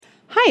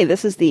Hi,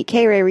 this is the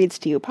K-Ray Reads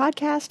to You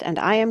podcast, and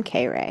I am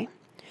K-Ray.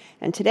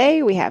 And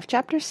today we have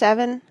Chapter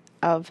 7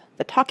 of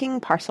The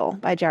Talking Parcel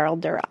by Gerald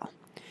Durrell.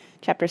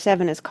 Chapter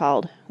 7 is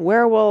called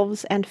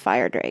Werewolves and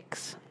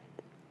Firedrakes.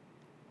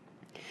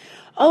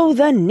 "Oh,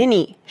 the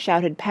ninny!"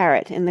 shouted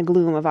Parrot in the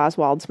gloom of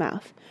Oswald's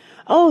mouth.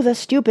 "Oh, the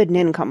stupid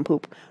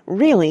nincompoop!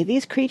 Really,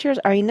 these creatures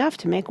are enough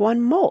to make one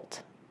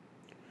molt."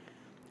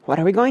 "What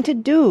are we going to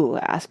do?"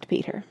 asked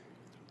Peter.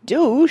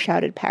 "Do?"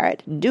 shouted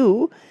Parrot.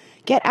 "Do?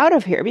 Get out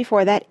of here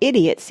before that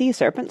idiot sea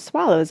serpent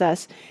swallows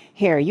us.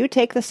 Here, you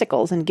take the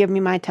sickles and give me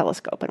my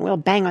telescope, and we'll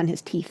bang on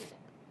his teeth."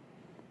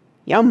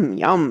 "Yum,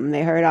 yum,"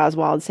 they heard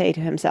Oswald say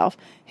to himself,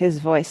 his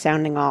voice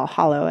sounding all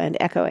hollow and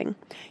echoing.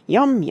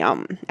 "Yum,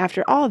 yum.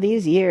 After all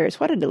these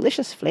years, what a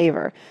delicious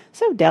flavour.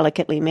 So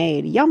delicately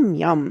made. Yum,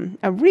 yum.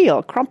 A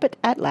real crumpet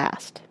at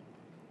last."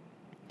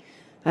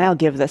 "I'll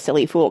give the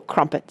silly fool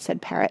crumpet,"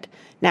 said Parrot.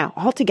 "Now,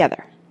 all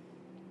together."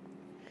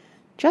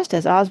 Just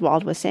as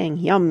Oswald was saying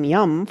yum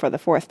yum for the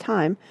fourth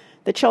time,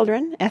 the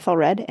children,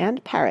 Ethelred,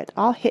 and Parrot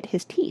all hit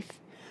his teeth.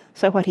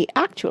 So what he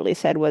actually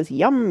said was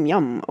yum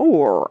yum,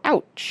 oor,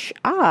 ouch,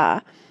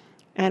 ah,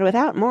 and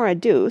without more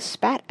ado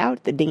spat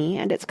out the dinghy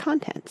and its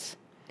contents.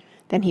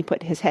 Then he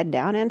put his head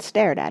down and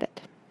stared at it.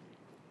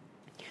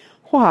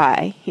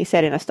 "Why," he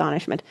said in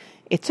astonishment,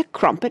 "it's a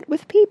crumpet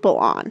with people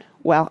on.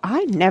 Well,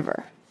 I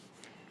never."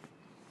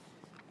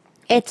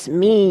 "It's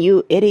me,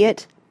 you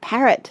idiot,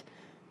 Parrot!"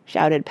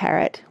 shouted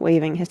Parrot,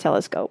 waving his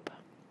telescope.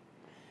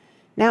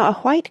 "Now a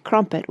white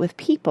crumpet with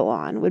people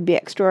on would be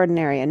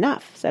extraordinary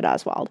enough," said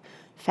Oswald,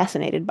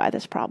 fascinated by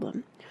this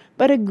problem.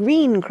 "But a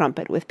green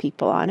crumpet with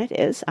people on it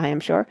is, I am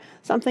sure,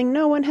 something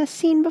no one has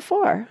seen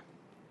before."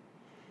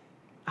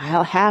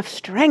 "I'll half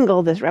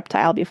strangle this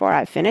reptile before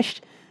I've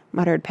finished,"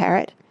 muttered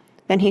Parrot.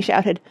 Then he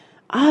shouted,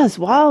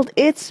 "Oswald,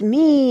 it's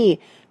me!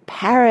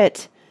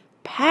 Parrot!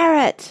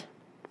 Parrot!"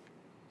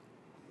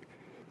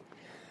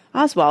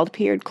 Oswald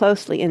peered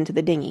closely into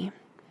the dinghy.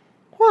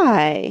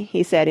 "Why,"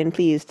 he said in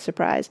pleased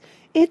surprise,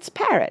 "it's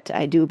Parrot,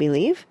 I do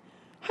believe.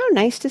 How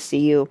nice to see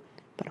you.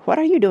 But what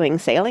are you doing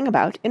sailing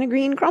about in a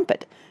green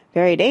crumpet?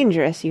 Very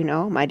dangerous, you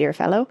know, my dear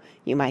fellow.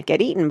 You might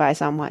get eaten by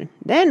someone.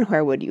 Then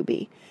where would you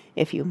be?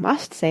 If you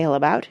must sail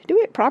about, do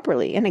it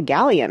properly, in a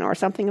galleon or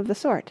something of the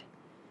sort."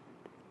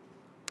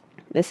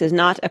 "This is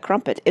not a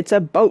crumpet, it's a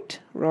boat,"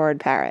 roared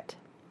Parrot.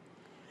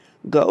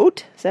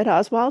 "Goat?" said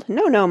Oswald.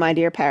 "No, no, my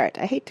dear Parrot,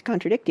 I hate to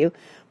contradict you,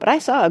 but I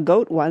saw a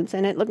goat once,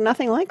 and it looked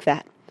nothing like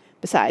that.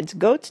 Besides,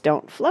 goats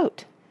don't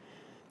float.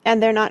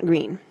 And they're not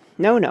green.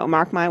 No, no,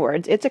 mark my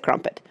words, it's a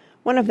crumpet.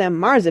 One of them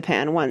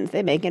marzipan ones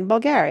they make in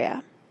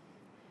Bulgaria."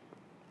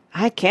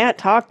 "I can't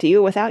talk to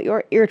you without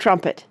your ear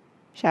trumpet,"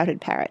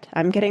 shouted Parrot.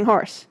 "I'm getting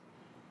hoarse."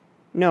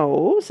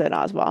 "No," said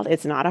Oswald,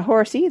 "it's not a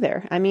horse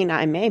either. I mean,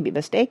 I may be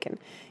mistaken.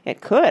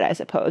 It could, I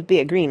suppose, be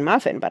a green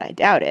muffin, but I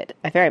doubt it.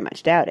 I very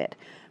much doubt it.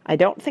 I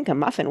don't think a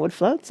muffin would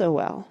float so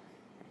well."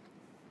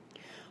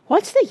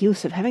 "What's the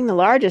use of having the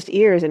largest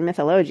ears in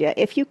Mythologia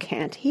if you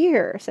can't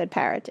hear?" said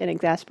Parrot in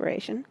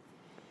exasperation.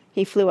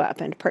 He flew up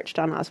and perched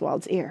on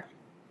Oswald's ear.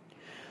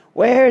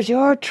 "Where's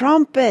your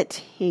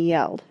trumpet?" he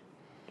yelled.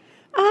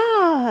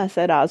 "Ah,"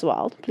 said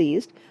Oswald,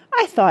 pleased.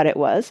 "I thought it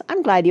was.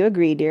 I'm glad you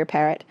agree, dear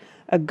Parrot.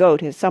 A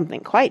goat is something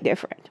quite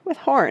different, with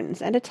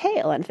horns and a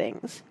tail and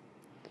things."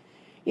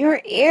 "Your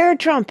ear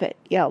trumpet!"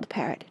 yelled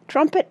Parrot.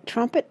 "Trumpet,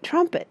 trumpet,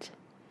 trumpet!"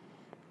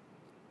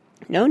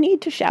 "No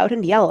need to shout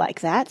and yell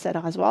like that," said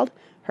Oswald,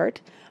 hurt.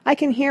 "I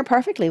can hear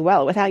perfectly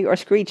well without your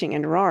screeching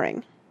and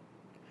roaring."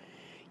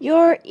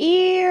 "Your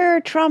ear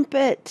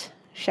trumpet!"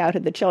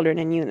 shouted the children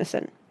in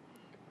unison.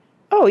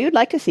 "Oh, you'd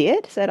like to see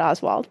it?" said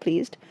Oswald,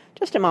 pleased.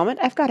 "Just a moment,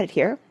 I've got it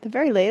here, the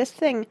very latest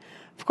thing.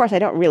 Of course I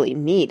don't really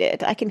need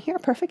it, I can hear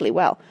perfectly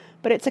well,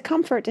 but it's a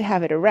comfort to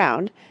have it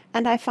around,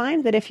 and I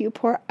find that if you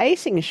pour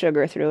icing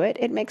sugar through it,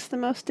 it makes the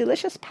most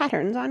delicious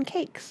patterns on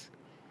cakes."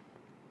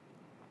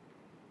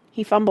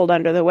 He fumbled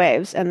under the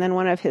waves, and then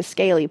one of his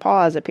scaly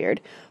paws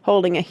appeared,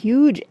 holding a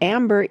huge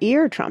amber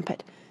ear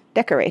trumpet,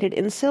 decorated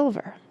in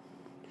silver.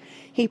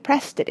 He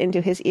pressed it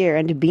into his ear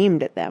and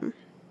beamed at them.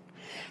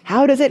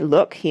 "How does it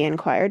look?" he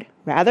inquired.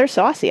 "Rather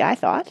saucy, I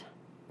thought."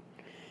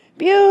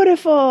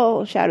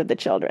 "Beautiful!" shouted the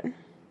children.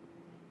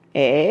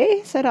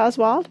 "Eh?" said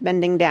Oswald,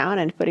 bending down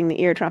and putting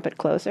the ear trumpet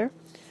closer.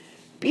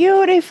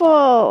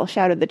 "Beautiful!"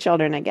 shouted the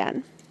children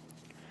again.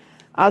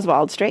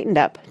 Oswald straightened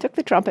up, took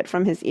the trumpet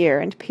from his ear,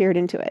 and peered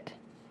into it.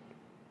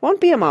 "Won't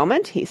be a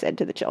moment," he said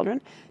to the children.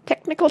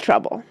 "Technical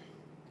trouble."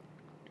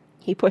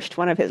 He pushed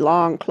one of his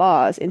long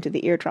claws into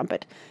the ear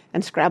trumpet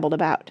and scrabbled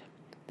about.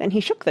 Then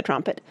he shook the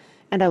trumpet,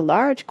 and a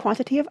large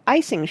quantity of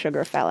icing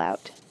sugar fell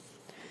out.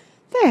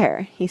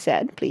 "There," he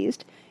said,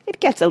 pleased. "It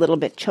gets a little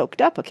bit choked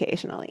up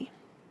occasionally."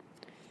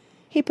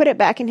 He put it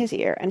back in his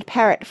ear, and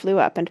Parrot flew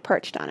up and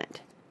perched on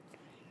it.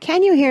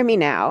 "Can you hear me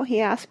now?"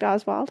 he asked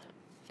Oswald.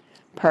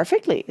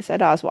 "Perfectly,"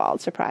 said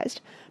Oswald,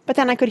 surprised. "But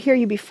then I could hear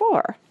you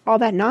before. All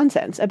that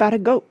nonsense about a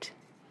goat."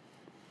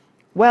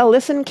 "Well,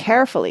 listen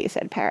carefully,"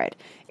 said Parrot.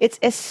 "It's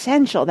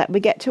essential that we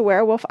get to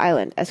Werewolf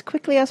Island as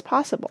quickly as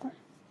possible."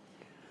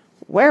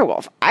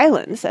 "Werewolf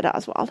Island," said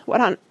Oswald.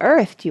 "What on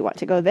earth do you want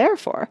to go there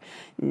for?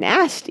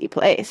 Nasty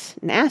place,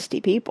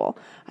 nasty people.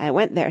 I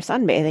went there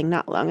sunbathing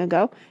not long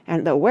ago,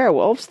 and the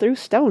werewolves threw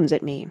stones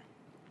at me.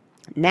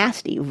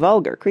 Nasty,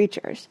 vulgar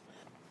creatures."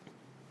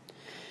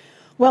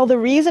 "Well, the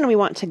reason we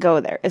want to go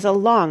there is a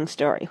long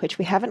story, which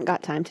we haven't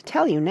got time to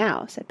tell you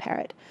now," said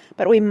Parrot.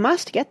 "But we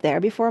must get there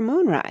before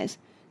moonrise.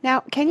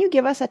 Now, can you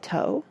give us a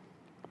tow?"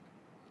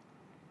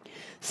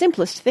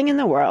 "Simplest thing in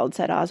the world,"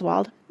 said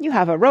Oswald. "You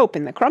have a rope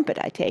in the crumpet,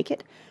 I take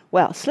it.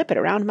 Well, slip it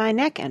around my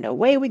neck, and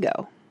away we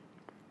go."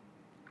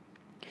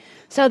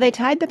 So they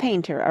tied the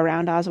painter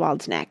around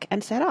Oswald's neck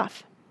and set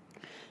off.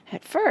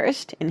 At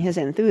first, in his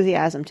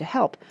enthusiasm to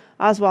help,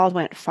 Oswald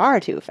went far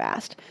too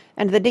fast,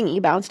 and the dinghy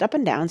bounced up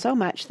and down so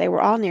much they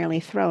were all nearly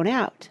thrown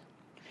out.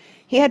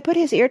 He had put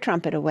his ear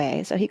trumpet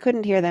away, so he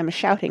couldn't hear them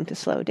shouting to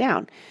slow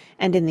down,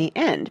 and in the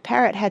end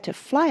Parrot had to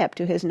fly up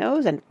to his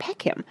nose and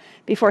peck him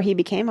before he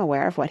became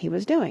aware of what he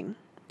was doing.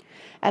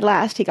 At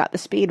last he got the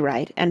speed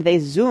right, and they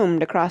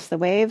zoomed across the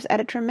waves at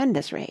a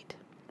tremendous rate.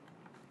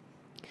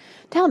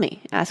 "Tell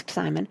me," asked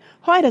Simon,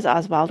 "why does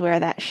Oswald wear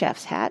that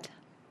chef's hat?"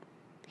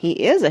 "He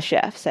is a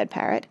chef," said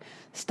Parrot.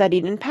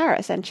 "Studied in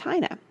Paris and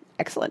China.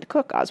 Excellent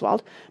cook,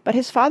 Oswald, but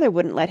his father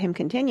wouldn't let him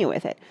continue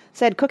with it,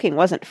 said cooking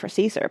wasn't for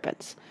sea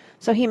serpents.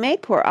 So he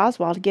made poor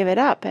Oswald give it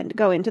up and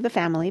go into the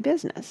family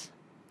business."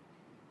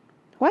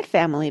 "What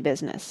family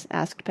business?"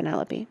 asked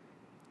Penelope.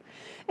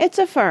 "It's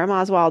a firm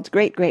Oswald's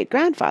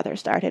great-great-grandfather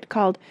started,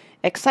 called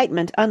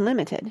Excitement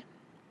Unlimited.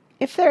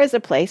 If there is a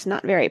place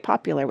not very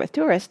popular with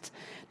tourists,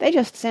 they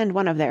just send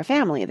one of their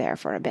family there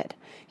for a bit.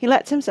 He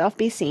lets himself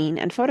be seen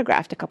and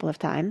photographed a couple of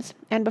times,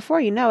 and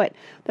before you know it,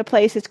 the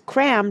place is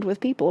crammed with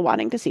people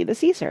wanting to see the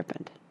sea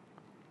serpent.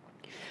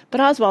 But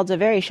Oswald's a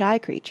very shy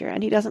creature,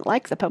 and he doesn't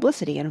like the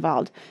publicity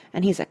involved,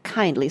 and he's a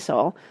kindly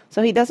soul,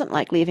 so he doesn't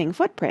like leaving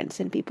footprints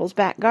in people's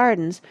back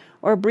gardens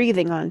or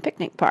breathing on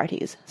picnic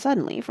parties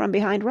suddenly from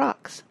behind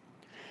rocks.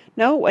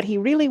 No, what he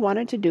really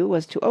wanted to do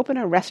was to open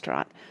a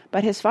restaurant,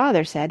 but his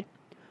father said,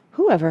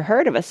 'Who ever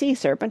heard of a sea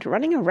serpent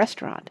running a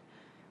restaurant?'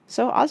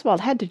 So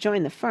Oswald had to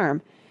join the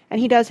firm, and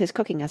he does his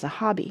cooking as a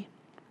hobby."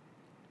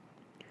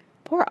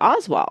 "Poor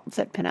Oswald,"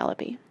 said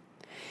Penelope.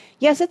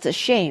 "Yes, it's a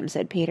shame,"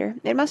 said Peter.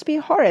 "It must be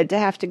horrid to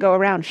have to go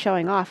around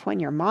showing off when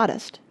you're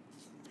modest."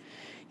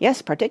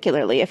 "Yes,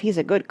 particularly if he's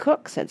a good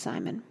cook," said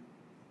Simon.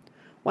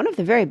 "One of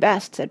the very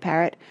best," said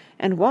Parrot,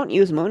 "and won't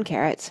use moon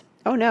carrots.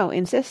 Oh no,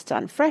 insists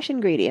on fresh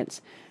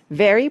ingredients.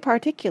 Very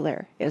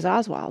particular is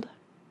Oswald."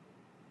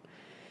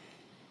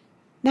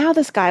 Now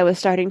the sky was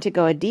starting to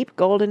go a deep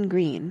golden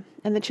green,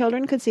 and the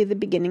children could see the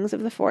beginnings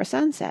of the 4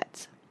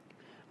 sunsets.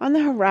 On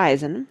the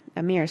horizon,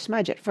 a mere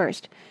smudge at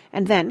first,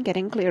 and then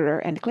getting clearer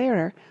and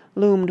clearer,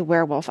 loomed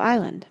Werewolf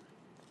Island.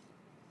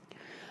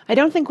 "I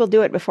don't think we'll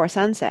do it before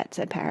sunset,"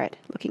 said Parrot,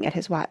 looking at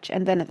his watch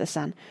and then at the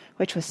sun,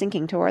 which was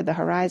sinking toward the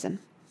horizon.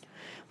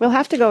 "We'll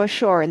have to go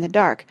ashore in the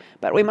dark,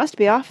 but we must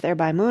be off there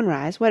by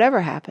moonrise,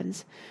 whatever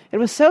happens. It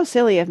was so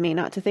silly of me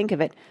not to think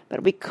of it,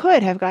 but we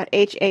could have got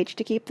H.H.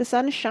 to keep the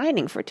sun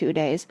shining for 2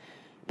 days.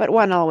 But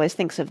one always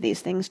thinks of these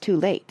things too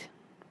late."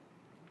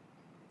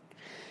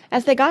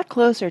 As they got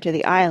closer to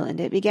the island,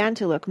 it began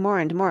to look more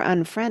and more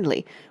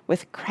unfriendly,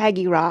 with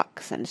craggy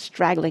rocks and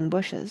straggling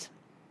bushes.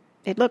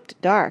 It looked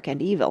dark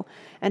and evil,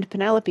 and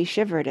Penelope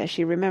shivered as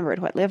she remembered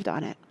what lived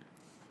on it.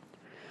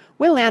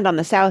 "We'll land on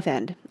the south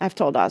end, I've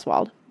told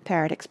Oswald,"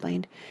 Parrot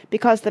explained,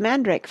 "because the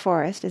mandrake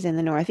forest is in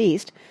the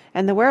northeast,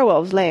 and the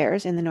werewolves'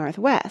 lairs in the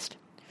northwest.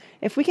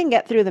 If we can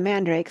get through the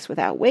mandrakes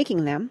without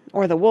waking them,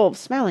 or the wolves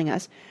smelling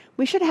us,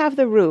 we should have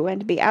the rue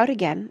and be out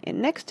again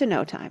in next to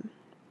no time."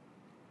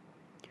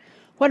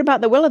 "What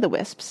about the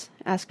will-o'-the-wisps?"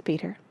 asked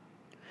Peter.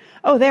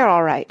 "Oh, they're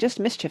all right, just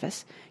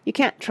mischievous. You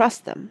can't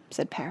trust them,"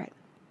 said Parrot.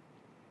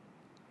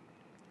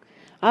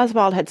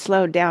 Oswald had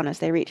slowed down as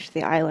they reached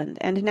the island,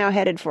 and now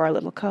headed for a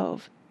little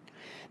cove.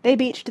 They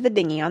beached the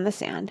dinghy on the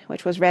sand,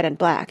 which was red and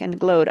black and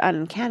glowed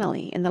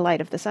uncannily in the light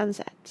of the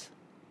sunsets.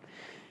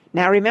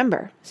 "Now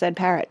remember," said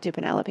Parrot to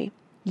Penelope,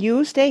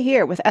 "you stay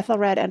here with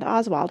Ethelred and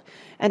Oswald,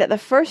 and at the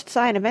first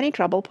sign of any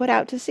trouble put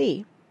out to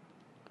sea."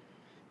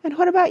 "And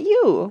what about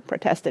you?"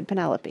 protested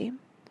Penelope.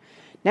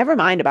 "Never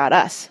mind about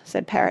us,"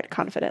 said Parrot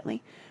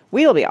confidently.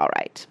 "We'll be all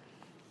right."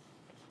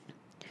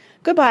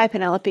 "Good-bye,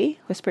 Penelope,"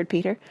 whispered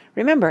Peter.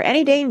 "Remember,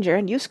 any danger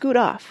and you scoot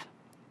off."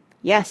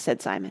 "Yes,"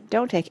 said Simon.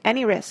 "Don't take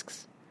any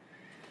risks."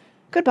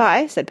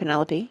 "Good-bye," said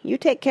Penelope. "You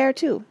take care,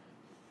 too."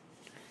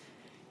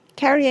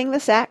 Carrying the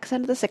sacks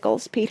and the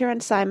sickles, Peter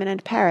and Simon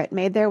and Parrot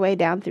made their way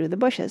down through the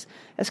bushes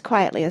as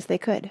quietly as they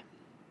could.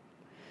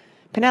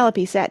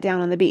 Penelope sat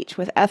down on the beach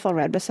with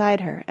Ethelred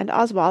beside her and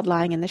Oswald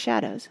lying in the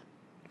shadows.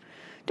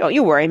 "Don't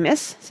you worry,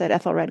 miss," said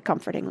Ethelred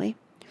comfortingly.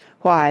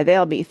 "Why,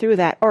 they'll be through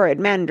that 'orrid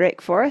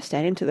mandrake forest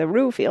and into the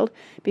rue field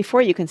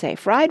before you can say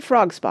fried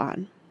frog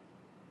spawn."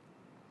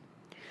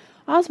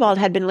 Oswald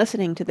had been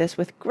listening to this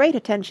with great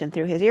attention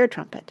through his ear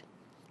trumpet.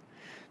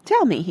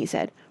 "Tell me," he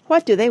said,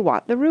 "what do they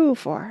want the rue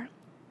for?"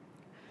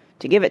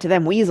 "To give it to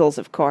them weasels,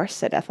 of course,"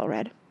 said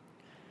Ethelred.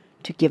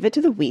 "To give it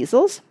to the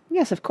weasels?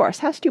 Yes, of course.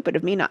 How stupid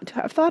of me not to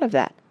have thought of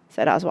that,"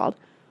 said Oswald.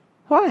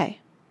 "Why?"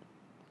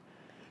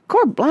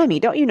 Corblimey,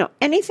 don't you know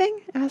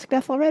anything? Asked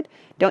Ethelred.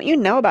 Don't you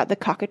know about the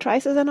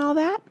cockatrices and all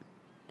that?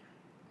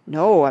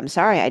 No, I'm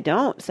sorry I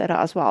don't, said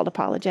Oswald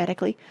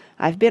apologetically.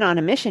 I've been on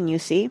a mission, you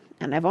see,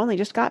 and I've only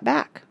just got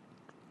back.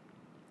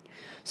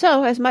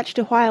 So, as much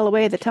to while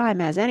away the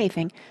time as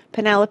anything,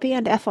 Penelope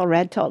and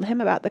Ethelred told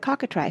him about the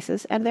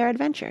cockatrices and their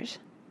adventures.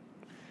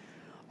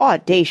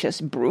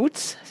 Audacious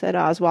brutes, said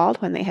Oswald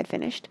when they had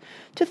finished.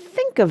 To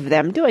think of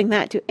them doing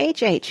that to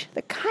H.H.,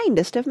 the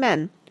kindest of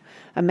men.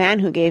 A man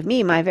who gave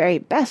me my very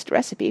best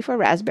recipe for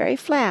raspberry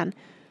flan.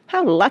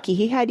 How lucky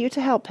he had you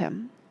to help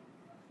him.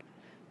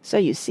 So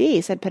you see,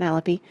 said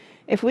Penelope,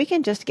 if we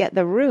can just get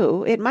the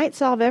roux, it might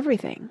solve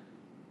everything.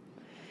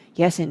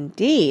 Yes,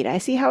 indeed, I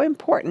see how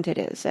important it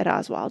is, said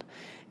Oswald.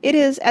 It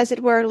is, as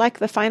it were, like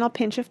the final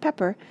pinch of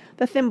pepper,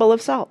 the thimble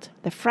of salt,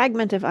 the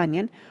fragment of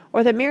onion,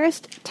 or the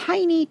merest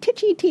tiny,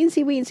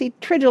 titchy-teensy-weensy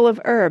trigil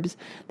of herbs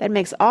that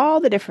makes all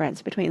the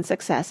difference between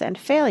success and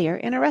failure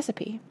in a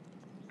recipe.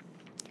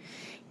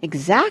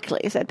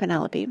 Exactly, said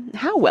Penelope.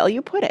 How well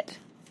you put it.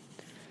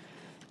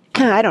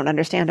 I don't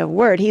understand a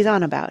word he's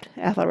on about,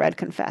 Ethelred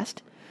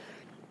confessed.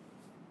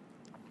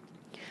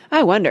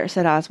 I wonder,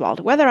 said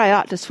Oswald, whether I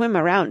ought to swim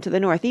around to the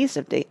northeast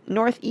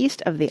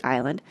of the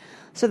island,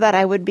 so that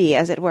I would be,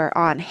 as it were,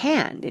 on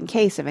hand in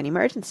case of an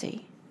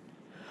emergency.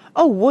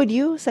 Oh, would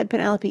you? Said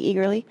Penelope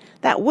eagerly.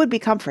 That would be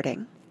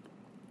comforting.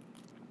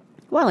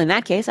 Well, in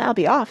that case, I'll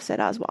be off, said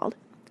Oswald.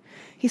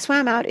 He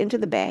swam out into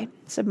the bay,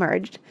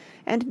 submerged,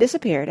 and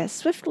disappeared as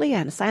swiftly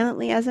and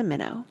silently as a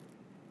minnow.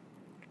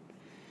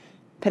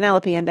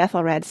 Penelope and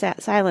Ethelred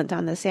sat silent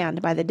on the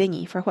sand by the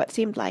dinghy for what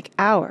seemed like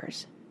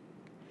hours.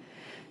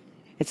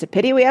 It's a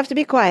pity we have to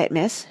be quiet,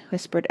 miss,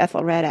 whispered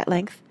Ethelred at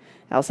length,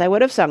 else I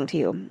would have sung to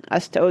you.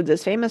 Us toads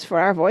is famous for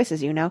our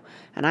voices, you know,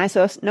 and I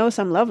know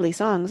some lovely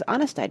songs,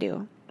 honest I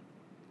do.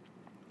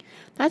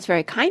 That's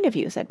very kind of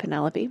you, said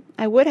Penelope.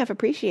 I would have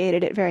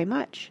appreciated it very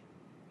much.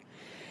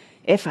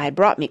 If I'd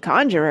brought me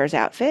conjurer's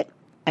outfit,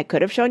 I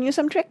could have shown you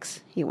some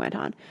tricks, he went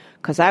on,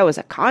 'cause I was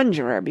a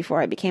conjurer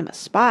before I became a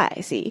spy,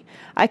 see?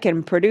 I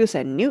can produce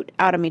a newt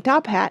out of me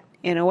top hat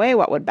in a way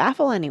what would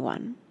baffle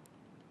anyone.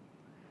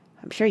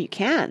 I'm sure you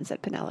can,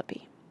 said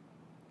Penelope.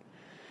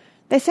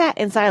 They sat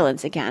in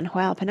silence again,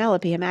 while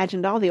Penelope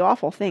imagined all the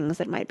awful things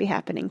that might be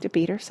happening to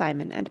Peter,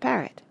 Simon, and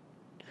Parrot.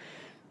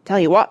 Tell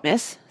you what,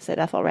 miss, said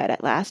Ethelred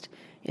at last,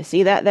 you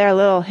see that there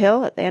little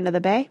hill at the end of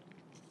the bay?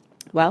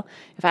 Well,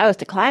 if I was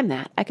to climb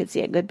that, I could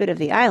see a good bit of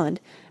the island,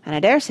 and I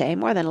dare say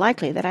more than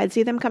likely that I'd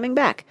see them coming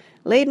back,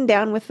 laden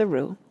down with the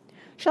roux.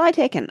 Shall I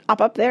take an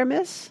up there,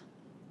 miss?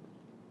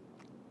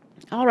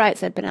 All right,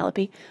 said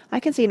Penelope. I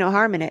can see no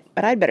harm in it,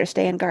 but I'd better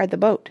stay and guard the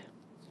boat.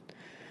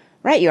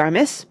 Right you are,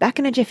 miss. Back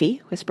in a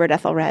jiffy, whispered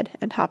Ethelred,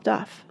 and hopped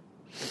off.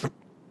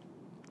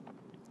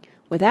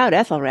 Without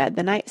Ethelred,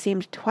 the night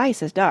seemed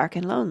twice as dark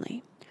and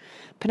lonely.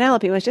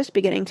 Penelope was just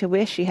beginning to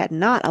wish she had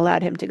not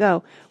allowed him to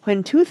go,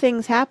 when two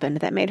things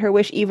happened that made her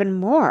wish even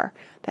more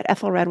that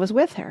Ethelred was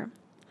with her.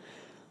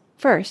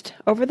 First,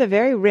 over the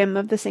very rim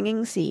of the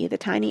singing sea, the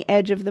tiny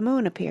edge of the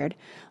moon appeared,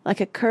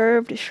 like a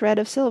curved shred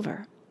of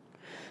silver.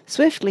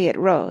 Swiftly it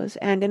rose,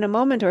 and in a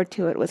moment or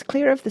two it was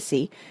clear of the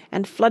sea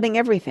and flooding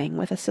everything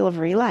with a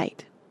silvery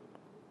light.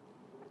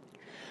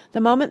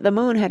 The moment the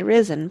moon had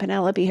risen,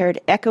 Penelope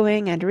heard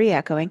echoing and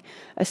re-echoing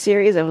a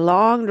series of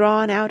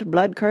long-drawn-out,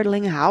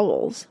 blood-curdling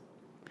howls.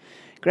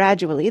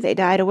 Gradually they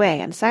died away,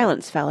 and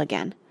silence fell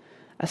again,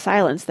 a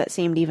silence that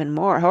seemed even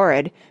more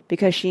horrid,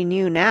 because she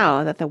knew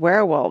now that the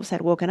werewolves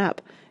had woken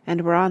up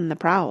and were on the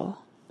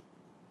prowl.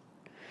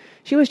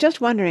 She was just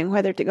wondering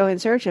whether to go in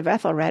search of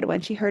Ethelred when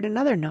she heard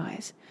another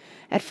noise.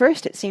 At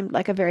first it seemed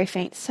like a very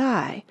faint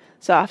sigh,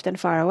 soft and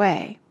far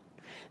away.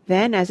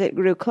 Then, as it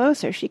grew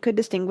closer, she could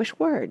distinguish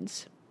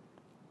words.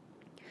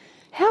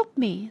 "Help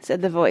me,"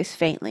 said the voice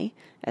faintly,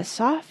 as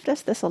soft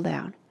as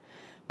thistledown.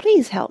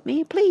 "Please help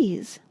me,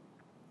 please."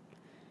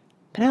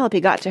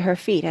 Penelope got to her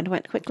feet and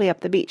went quickly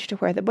up the beach to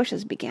where the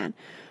bushes began,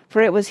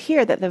 for it was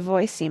here that the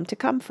voice seemed to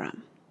come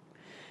from.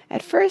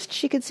 At first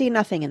she could see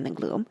nothing in the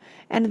gloom,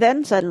 and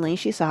then suddenly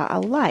she saw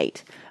a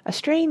light, a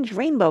strange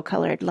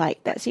rainbow-coloured light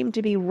that seemed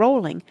to be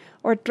rolling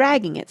or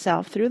dragging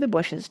itself through the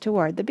bushes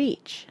toward the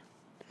beach.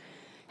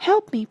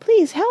 "Help me,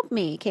 please help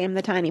me," came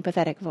the tiny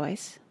pathetic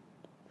voice.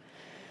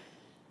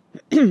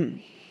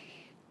 And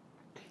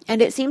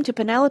it seemed to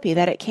Penelope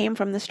that it came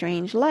from the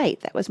strange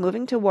light that was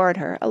moving toward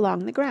her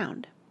along the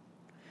ground.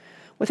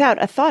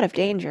 Without a thought of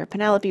danger,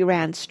 Penelope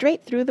ran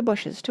straight through the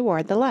bushes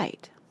toward the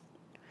light.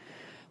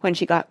 When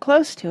she got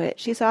close to it,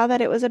 she saw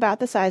that it was about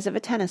the size of a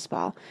tennis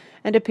ball,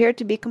 and appeared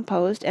to be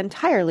composed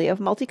entirely of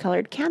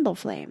multicolored candle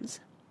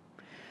flames.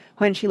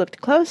 When she looked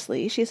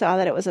closely, she saw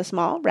that it was a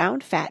small,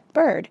 round, fat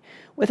bird,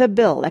 with a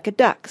bill like a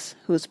duck's,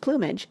 whose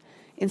plumage,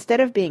 instead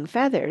of being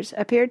feathers,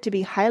 appeared to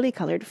be highly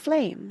colored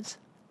flames.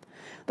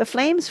 The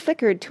flames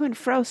flickered to and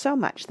fro so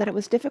much that it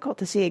was difficult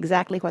to see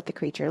exactly what the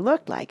creature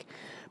looked like,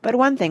 but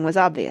one thing was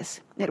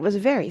obvious: it was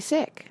very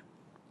sick.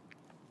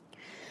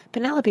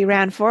 Penelope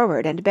ran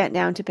forward and bent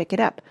down to pick it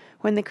up,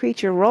 when the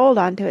creature rolled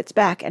onto its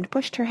back and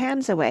pushed her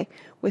hands away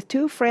with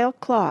two frail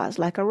claws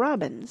like a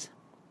robin's.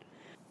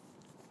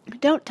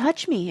 "Don't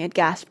touch me," it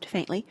gasped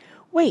faintly.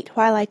 "Wait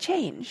while I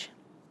change."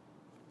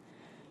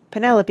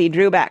 Penelope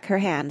drew back her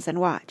hands and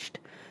watched.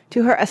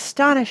 To her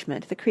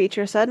astonishment, the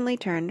creature suddenly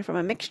turned from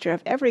a mixture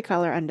of every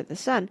colour under the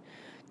sun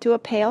to a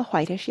pale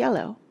whitish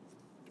yellow.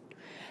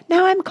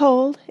 "Now I'm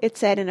cold," it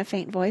said in a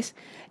faint voice.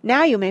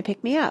 "Now you may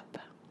pick me up."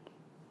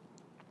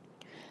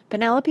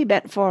 Penelope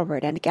bent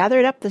forward and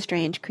gathered up the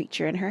strange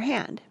creature in her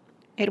hand.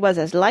 It was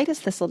as light as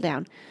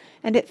thistledown,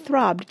 and it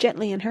throbbed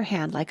gently in her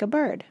hand like a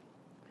bird.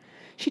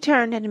 She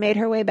turned and made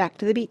her way back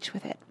to the beach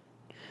with it.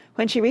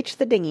 When she reached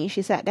the dinghy,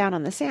 she sat down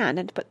on the sand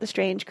and put the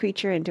strange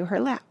creature into her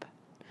lap.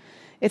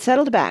 It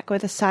settled back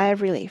with a sigh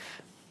of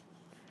relief.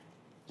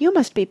 "You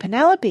must be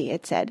Penelope,"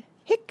 it said.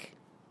 "Hic."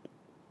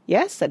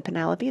 "Yes," said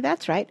Penelope,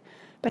 "that's right.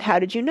 But how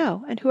did you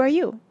know, and who are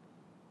you?"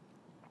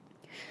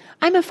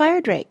 "I'm a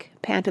fire drake,"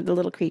 panted the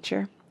little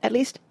creature. "At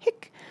least,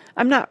 hic,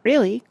 I'm not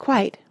really,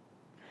 quite.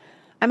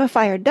 I'm a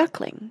fire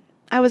duckling.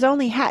 I was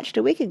only hatched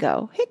a week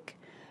ago. Hic,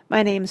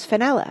 my name's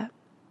Fenella."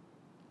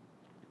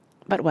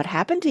 "But what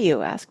happened to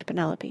you?" asked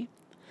Penelope.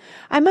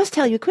 "I must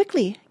tell you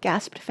quickly,"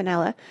 gasped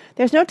Fenella.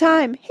 "There's no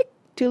time, hic,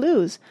 to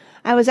lose.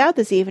 I was out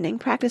this evening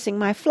practising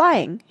my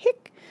flying,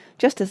 hic,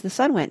 just as the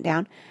sun went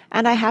down,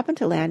 and I happened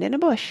to land in a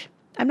bush.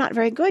 I'm not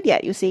very good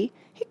yet, you see,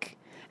 hic,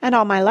 and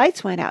all my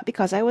lights went out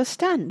because I was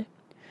stunned.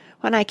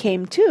 When I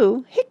came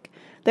to, hic,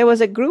 there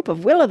was a group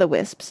of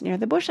will-o'-the-wisps near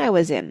the bush I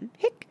was in,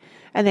 hic,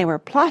 and they were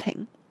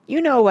plotting.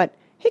 You know what,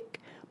 hic,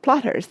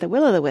 plotters the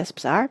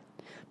will-o'-the-wisps are.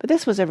 But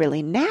this was a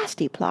really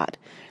nasty plot.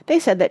 They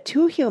said that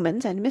 2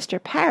 humans and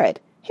Mr. Parrot,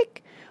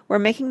 hic, were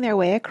making their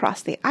way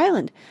across the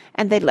island,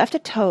 and they'd left a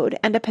Toad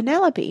and a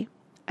Penelope,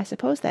 I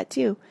suppose that's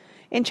you,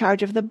 in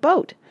charge of the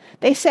boat.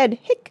 They said,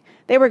 hic,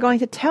 they were going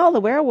to tell the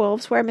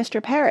werewolves where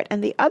Mr. Parrot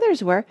and the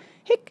others were,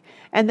 hic,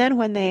 and then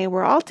when they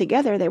were all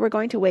together they were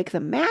going to wake the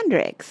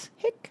mandrakes,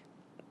 hic."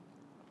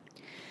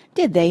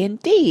 "Did they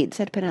indeed?"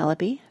 said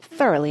Penelope,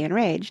 thoroughly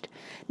enraged.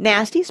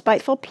 "Nasty,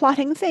 spiteful,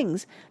 plotting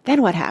things.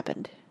 Then what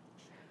happened?"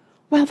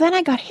 "Well, then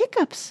I got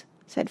hiccups,"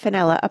 said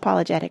Fenella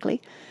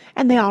apologetically,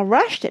 "and they all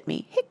rushed at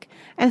me, hic,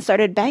 and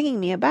started banging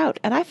me about,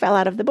 and I fell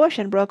out of the bush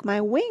and broke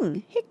my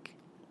wing, hic.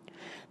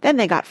 Then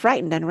they got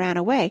frightened and ran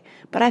away,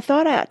 but I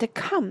thought I ought to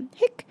come,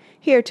 hic,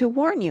 here to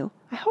warn you.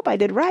 I hope I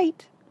did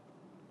right."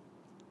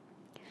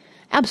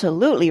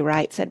 "Absolutely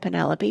right," said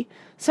Penelope,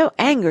 so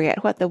angry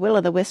at what the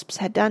will-o'-the-wisps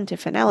had done to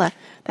Fenella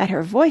that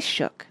her voice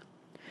shook.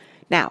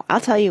 "Now, I'll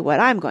tell you what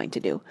I'm going to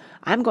do.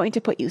 I'm going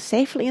to put you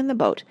safely in the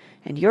boat,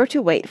 and you're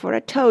to wait for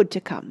a Toad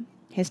to come.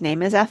 His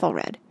name is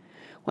Ethelred.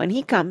 When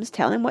he comes,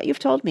 tell him what you've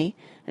told me,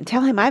 and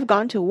tell him I've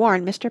gone to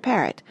warn Mr.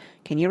 Parrot.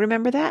 Can you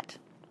remember that?"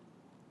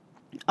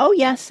 "Oh,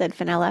 yes," said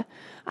Fenella.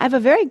 "I've a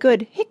very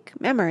good, hic,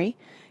 memory.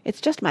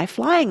 It's just my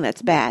flying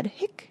that's bad,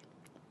 hic."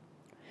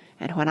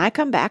 "And when I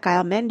come back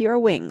I'll mend your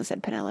wings,"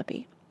 said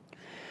Penelope.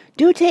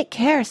 "Do take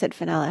care," said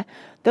Fenella.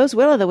 "Those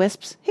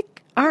will-o'-the-wisps,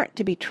 hic, aren't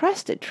to be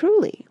trusted,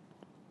 truly."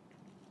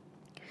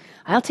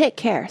 "I'll take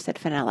care," said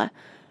Penelope,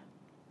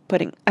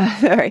 putting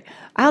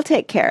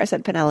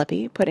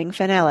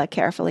Fenella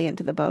carefully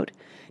into the boat.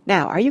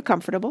 "Now, are you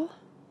comfortable?"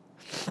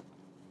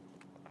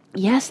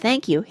 "Yes,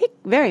 thank you, hic,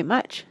 very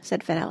much,"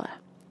 said Fenella.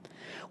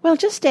 "Well,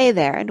 just stay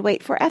there and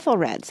wait for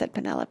Ethelred," said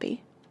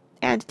Penelope.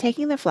 And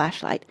taking the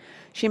flashlight,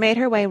 she made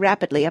her way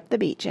rapidly up the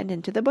beach and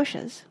into the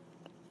bushes.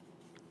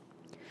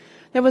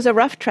 There was a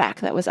rough track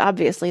that was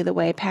obviously the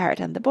way Parrot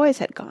and the boys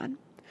had gone.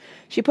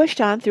 She pushed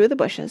on through the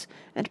bushes,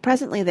 and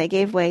presently they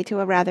gave way to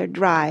a rather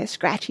dry,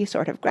 scratchy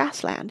sort of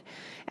grassland,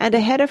 and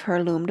ahead of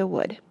her loomed a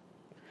wood.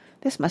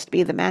 This must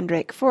be the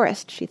mandrake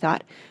forest, she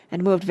thought,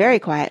 and moved very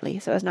quietly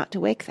so as not to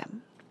wake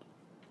them.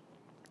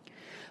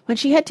 When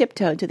she had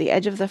tiptoed to the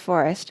edge of the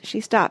forest, she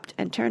stopped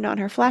and turned on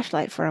her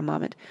flashlight for a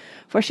moment,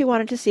 for she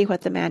wanted to see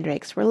what the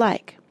mandrakes were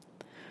like.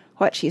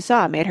 What she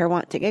saw made her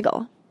want to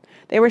giggle.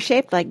 They were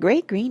shaped like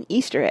great green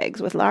Easter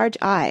eggs with large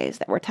eyes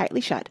that were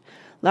tightly shut,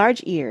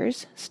 large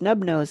ears,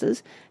 snub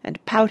noses,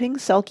 and pouting,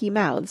 sulky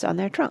mouths on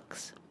their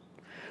trunks.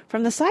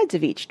 From the sides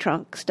of each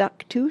trunk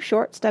stuck 2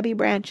 short, stubby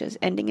branches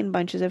ending in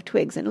bunches of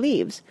twigs and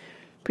leaves,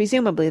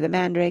 presumably the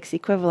mandrake's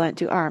equivalent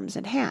to arms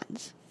and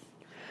hands.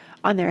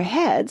 On their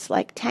heads,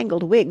 like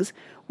tangled wigs,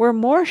 were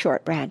more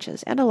short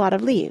branches and a lot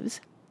of leaves.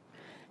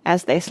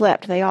 As they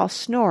slept, they all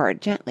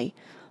snored gently,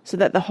 so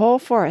that the whole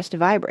forest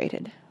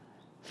vibrated.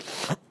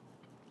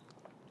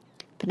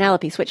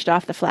 Penelope switched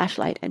off the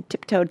flashlight and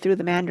tiptoed through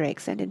the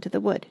mandrakes and into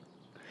the wood.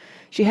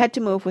 She had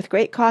to move with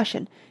great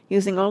caution,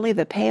 using only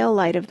the pale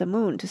light of the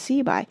moon to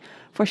see by,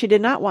 for she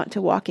did not want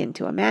to walk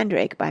into a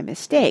mandrake by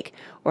mistake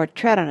or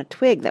tread on a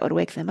twig that would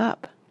wake them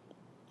up.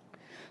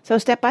 So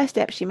step by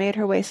step she made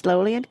her way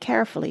slowly and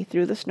carefully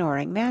through the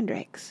snoring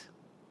mandrakes.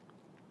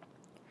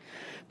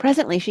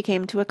 Presently she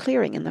came to a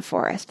clearing in the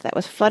forest that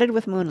was flooded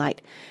with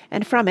moonlight,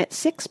 and from it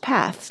 6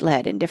 paths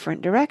led in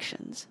different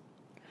directions.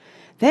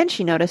 Then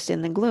she noticed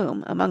in the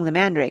gloom, among the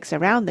mandrakes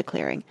around the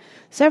clearing,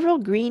 several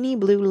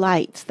greeny-blue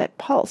lights that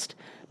pulsed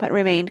but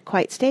remained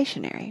quite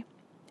stationary,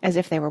 as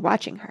if they were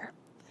watching her.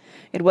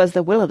 It was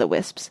the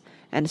will-o'-the-wisps,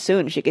 and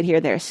soon she could hear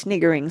their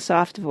sniggering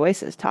soft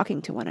voices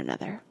talking to one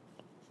another.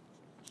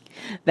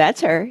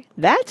 That's her,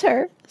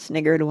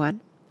 sniggered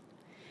one.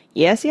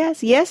 Yes,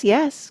 yes, yes,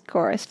 yes,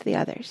 chorused the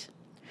others.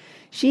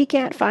 She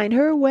can't find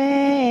her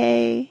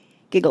way,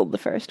 giggled the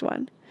first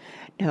one.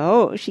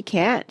 No, she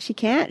can't,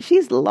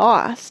 she's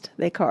lost,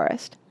 they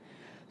chorused.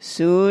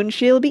 Soon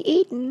she'll be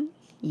eaten.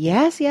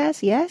 Yes,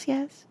 yes, yes,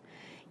 yes.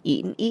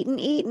 Eaten, eaten,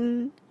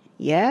 eaten.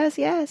 Yes,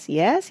 yes,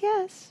 yes,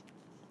 yes.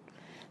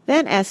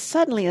 Then, as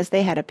suddenly as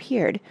they had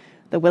appeared,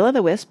 the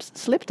will-o'-the-wisps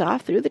slipped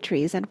off through the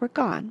trees and were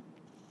gone.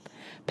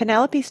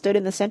 Penelope stood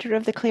in the center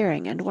of the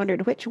clearing and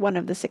wondered which one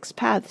of the 6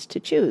 paths to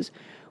choose,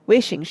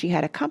 wishing she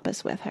had a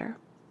compass with her.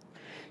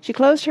 She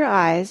closed her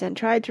eyes and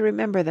tried to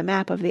remember the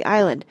map of the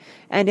island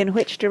and in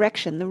which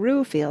direction the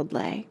rue field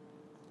lay.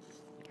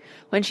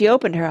 When she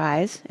opened her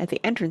eyes, at the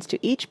entrance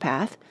to each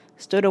path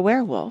stood a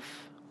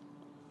werewolf.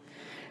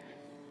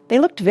 They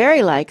looked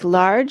very like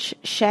large,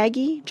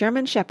 shaggy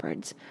German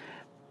shepherds,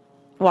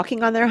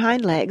 walking on their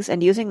hind legs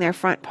and using their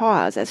front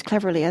paws as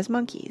cleverly as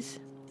monkeys.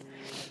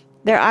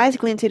 Their eyes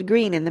glinted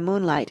green in the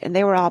moonlight, and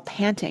they were all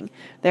panting,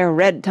 their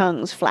red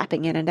tongues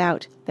flapping in and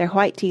out, their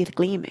white teeth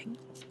gleaming.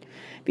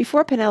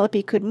 Before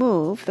Penelope could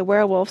move, the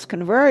werewolves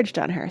converged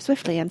on her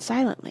swiftly and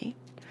silently.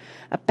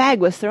 A bag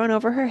was thrown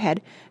over her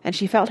head, and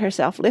she felt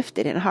herself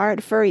lifted in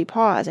hard, furry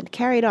paws and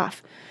carried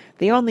off,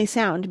 the only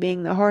sound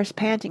being the hoarse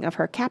panting of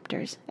her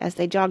captors as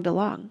they jogged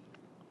along.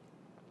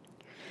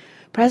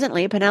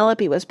 Presently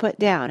Penelope was put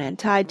down and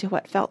tied to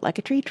what felt like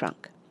a tree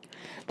trunk.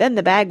 Then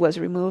the bag was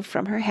removed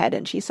from her head,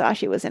 and she saw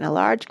she was in a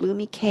large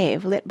gloomy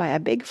cave lit by a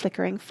big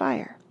flickering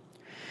fire.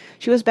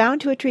 She was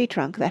bound to a tree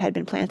trunk that had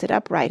been planted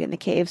upright in the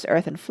cave's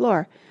earthen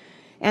floor,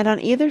 and on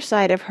either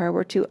side of her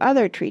were 2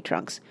 other tree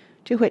trunks,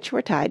 to which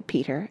were tied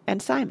Peter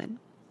and Simon.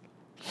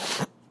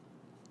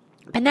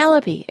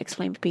 "Penelope!"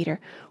 exclaimed Peter.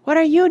 "What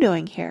are you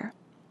doing here?"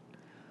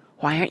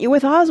 "Why aren't you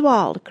with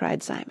Oswald?"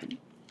 cried Simon.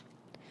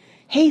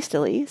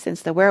 Hastily,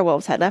 since the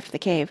werewolves had left the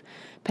cave,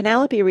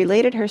 Penelope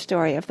related her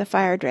story of the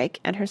fire drake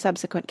and her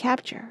subsequent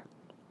capture.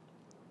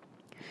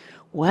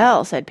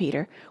 "Well," said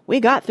Peter, "we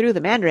got through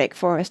the mandrake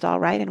forest all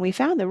right, and we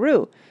found the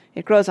rue.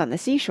 It grows on the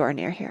seashore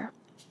near here."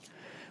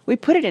 "We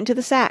put it into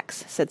the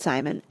sacks," said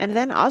Simon, "and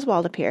then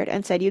Oswald appeared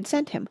and said you'd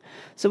sent him.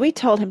 So we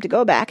told him to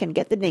go back and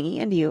get the dinghy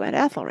and you and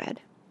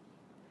Ethelred."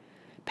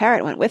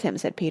 "Parrot went with him,"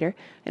 said Peter,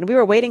 "and we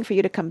were waiting for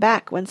you to come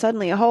back when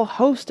suddenly a whole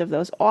host of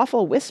those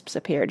awful wisps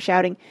appeared,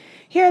 shouting,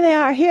 'Here they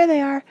are! Here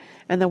they are!'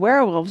 and the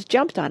werewolves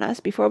jumped on us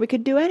before we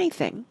could do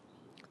anything.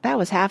 That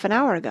was half an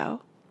hour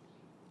ago."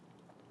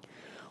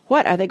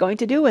 "What are they going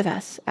to do with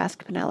us?"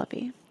 asked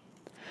Penelope.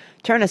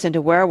 "Turn us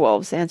into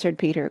werewolves," answered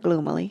Peter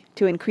gloomily,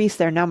 "to increase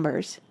their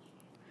numbers."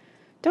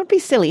 "Don't be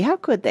silly, how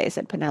could they?"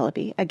 said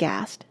Penelope,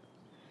 aghast.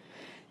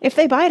 "If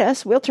they bite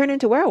us, we'll turn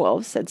into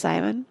werewolves," said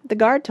Simon. "The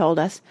guard told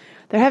us.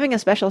 They're having a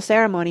special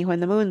ceremony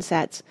when the moon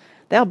sets.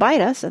 They'll bite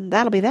us, and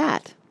that'll be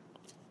that."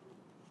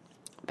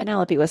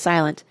 Penelope was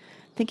silent,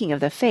 thinking of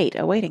the fate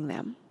awaiting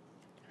them.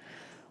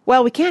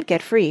 "Well, we can't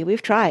get free.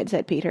 We've tried,"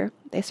 said Peter.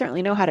 "They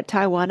certainly know how to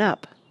tie one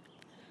up."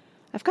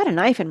 "I've got a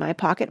knife in my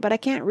pocket, but I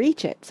can't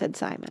reach it," said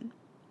Simon.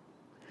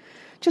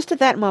 Just at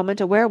that moment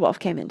a werewolf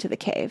came into the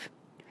cave.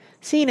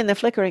 Seen in the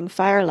flickering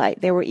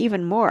firelight, they were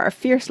even more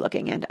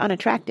fierce-looking and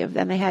unattractive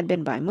than they had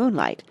been by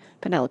moonlight,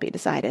 Penelope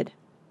decided.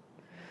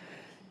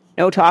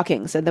 "No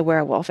talking," said the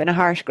werewolf in a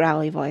harsh,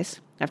 growly voice.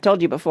 "I've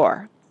told you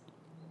before."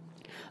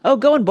 "Oh,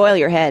 go and boil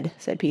your head,"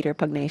 said Peter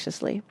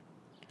pugnaciously.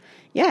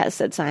 "Yes,"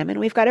 said Simon,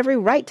 "we've got every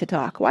right to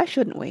talk. Why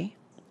shouldn't we?"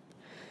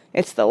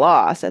 "It's the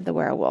law," said the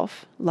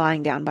werewolf,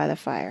 lying down by the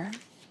fire.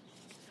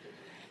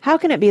 "How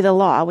can it be the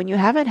law when you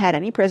haven't had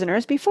any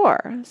prisoners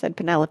before?" said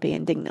Penelope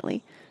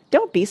indignantly.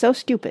 "Don't be so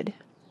stupid."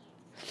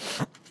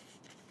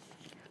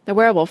 The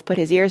werewolf put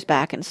his ears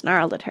back and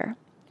snarled at her.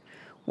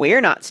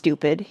 "We're not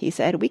stupid," he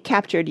said. "We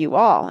captured you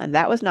all, and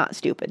that was not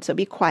stupid, so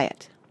be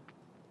quiet."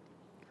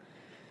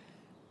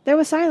 There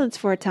was silence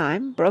for a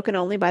time, broken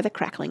only by the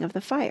crackling of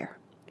the fire.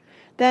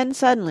 Then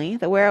suddenly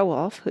the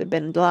werewolf, who'd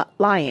been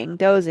lying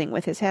dozing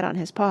with his head on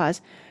his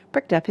paws,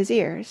 pricked up his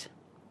ears.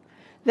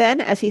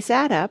 Then, as he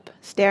sat up,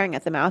 staring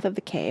at the mouth of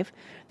the cave,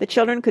 the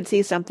children could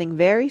see something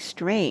very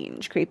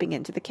strange creeping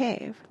into the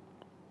cave.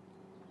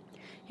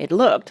 It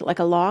looked like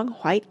a long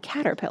white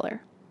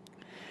caterpillar.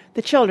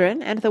 The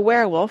children and the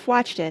werewolf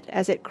watched it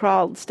as it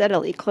crawled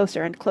steadily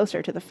closer and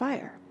closer to the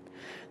fire.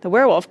 The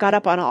werewolf got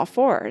up on all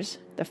fours,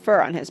 the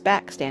fur on his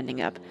back standing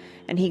up,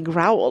 and he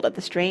growled at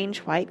the strange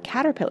white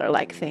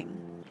caterpillar-like thing.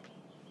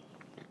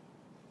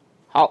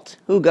 "Halt!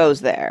 Who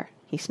goes there?"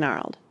 he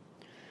snarled.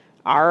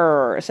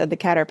 "Arr!" said the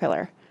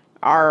caterpillar.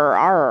 "Arr,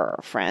 arr,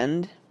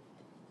 friend."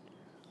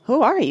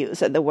 "Who are you?"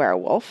 said the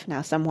werewolf,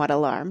 now somewhat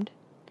alarmed.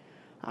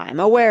 "I'm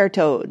a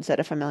were-toad," said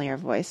a familiar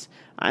voice.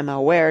 "I'm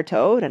a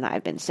were-toad, and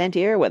I've been sent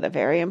here with a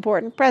very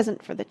important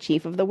present for the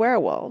chief of the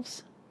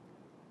werewolves."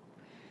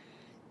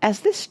 As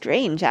this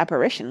strange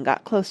apparition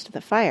got close to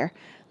the fire,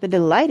 the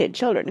delighted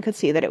children could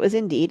see that it was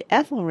indeed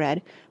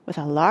Ethelred, with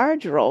a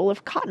large roll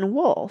of cotton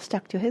wool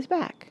stuck to his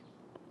back.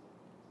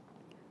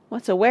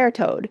 "What's a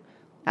were-toad?"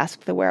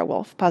 asked the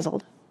werewolf,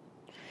 puzzled.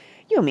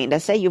 "You mean to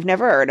say you've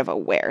never heard of a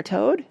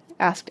were-toad?"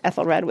 asked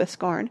Ethelred with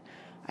scorn.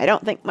 I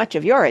don't think much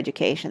of your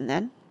education,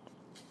 then."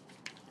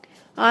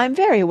 "I'm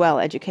very well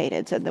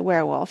educated," said the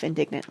werewolf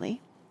indignantly.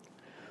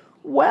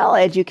 "Well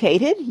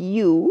educated?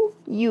 You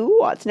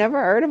what's never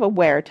heard of a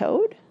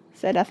were-toad?"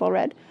 said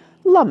Ethelred.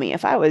 "Lummy,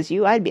 if I was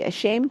you, I'd be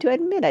ashamed to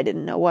admit I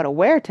didn't know what a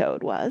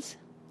were-toad was."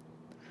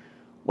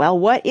 "Well,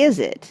 what is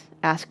it?"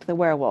 asked the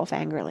werewolf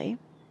angrily.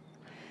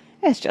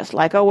 "It's just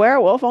like a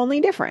werewolf,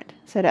 only different,"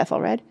 said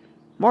Ethelred.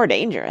 "More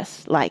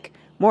dangerous, like,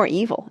 more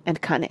evil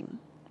and cunning."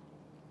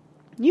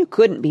 "You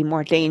couldn't be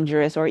more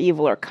dangerous or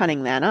evil or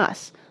cunning than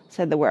us,"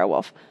 said the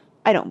werewolf.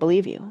 "I don't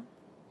believe you."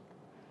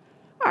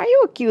 "Are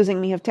you accusing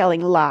me of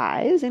telling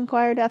lies?"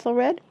 inquired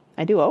Ethelred.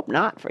 "I do hope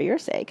not, for your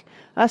sake.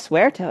 Us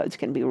weretoads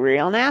can be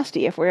real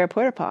nasty if we're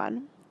put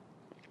upon."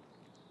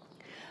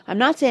 "I'm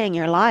not saying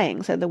you're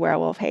lying," said the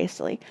werewolf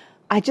hastily.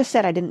 "I just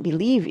said I didn't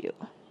believe you."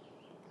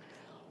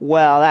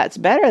 "Well, that's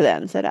better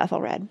then," said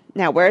Ethelred.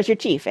 "Now, where's your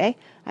chief, eh?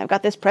 I've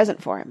got this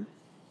present for him."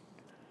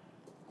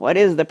 "What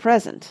is the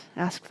present?"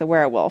 asked the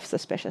werewolf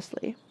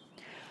suspiciously.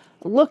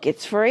 "Look,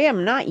 it's for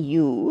him, not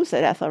you,"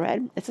 said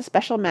Ethelred. "It's a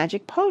special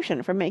magic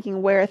potion for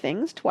making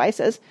were-things twice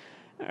as...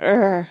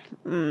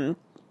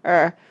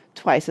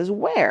 twice as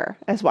were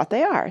as what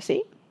they are,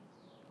 see?"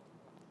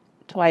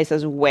 "Twice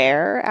as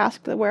were?"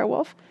 asked the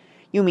werewolf.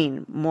 "You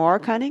mean more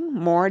cunning,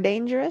 more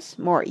dangerous,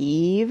 more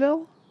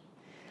evil?"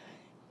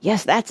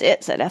 "Yes, that's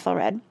it," said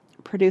Ethelred,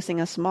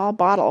 producing a small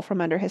bottle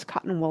from under his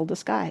cotton-wool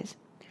disguise.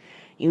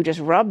 "You just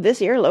rub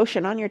this 'ere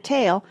lotion on your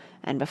tail,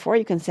 and before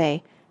you can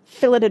say,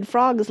 'Filleted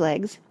frog's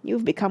legs,'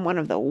 you've become one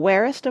of the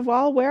warest of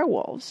all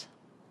werewolves."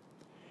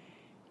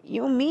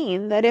 "You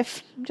mean that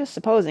if, just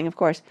supposing, of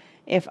course,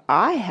 if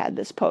I had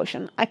this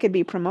potion, I could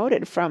be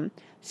promoted from,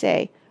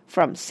 say,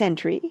 from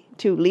sentry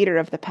to leader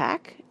of the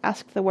pack?"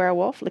 asked the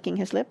werewolf, licking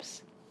his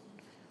lips.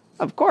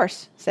 "Of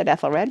course," said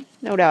Ethelred.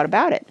 "No doubt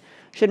about it.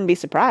 Shouldn't be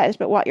surprised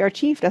but what your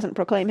chief doesn't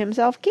proclaim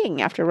himself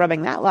king after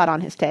rubbing that lot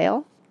on his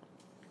tail."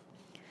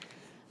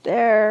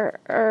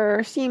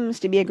 "There seems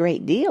to be a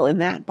great deal in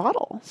that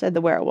bottle," said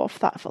the werewolf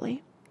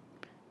thoughtfully.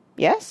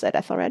 "Yes," said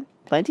Ethelred,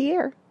 "plenty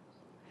here."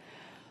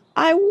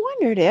 "I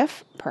wondered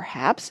if,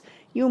 perhaps,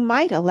 you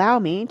might allow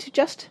me to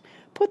just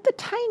put the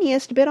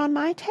tiniest bit on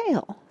my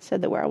tail,"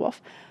 said the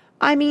werewolf.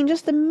 "I mean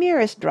just the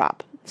merest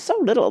drop, so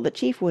little the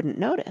chief wouldn't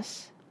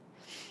notice."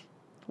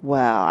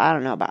 "Well, I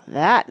don't know about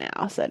that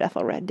now," said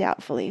Ethelred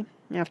doubtfully.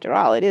 "After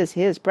all, it is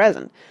his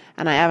present,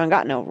 and I haven't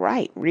got no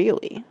right,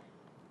 really."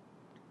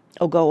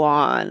 "Oh, go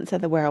on,"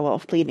 said the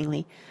werewolf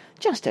pleadingly.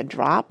 "Just a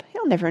drop.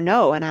 He'll never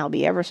know, and I'll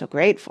be ever so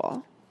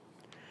grateful."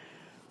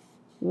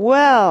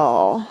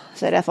 "Well,"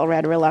 said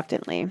Ethelred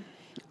reluctantly,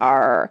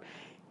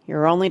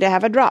 you're only to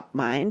have a drop,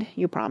 mind.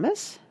 You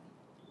promise?"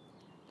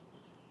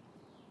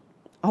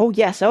 Oh,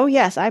 yes,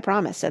 I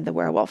promise," said the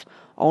werewolf.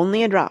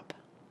 "Only a drop."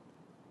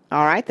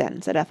 "All right,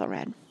 then," said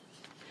Ethelred.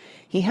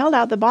 He held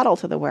out the bottle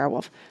to the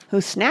werewolf,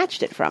 who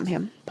snatched it from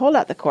him, pulled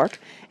out the cork,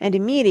 and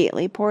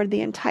immediately poured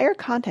the entire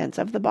contents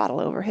of the bottle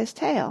over his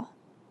tail.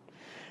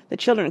 The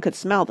children could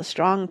smell the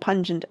strong,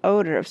 pungent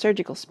odor of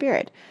surgical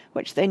spirit,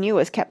 which they knew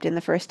was kept in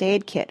the first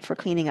aid kit for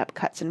cleaning up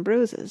cuts and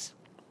bruises.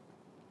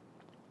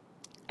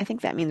 I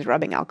think that means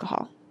rubbing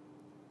alcohol.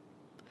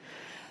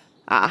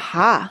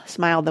 "Aha!"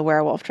 smiled the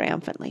werewolf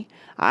triumphantly.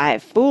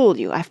 "I've fooled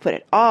you. I've put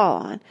it all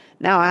on.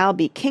 Now I'll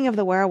be king of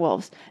the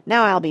werewolves.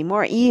 Now I'll be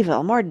more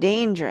evil, more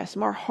dangerous,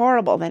 more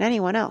horrible than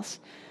anyone else.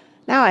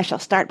 Now I shall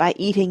start by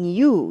eating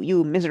you,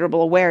 you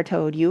miserable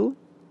were-toad, you."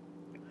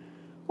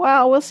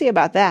 "Well, we'll see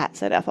about that,"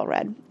 said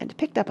Ethelred, and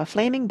picked up a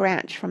flaming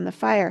branch from the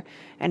fire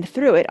and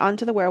threw it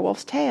onto the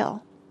werewolf's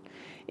tail.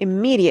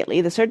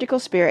 Immediately the surgical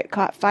spirit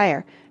caught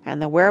fire,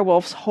 and the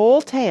werewolf's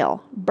whole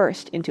tail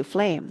burst into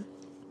flame.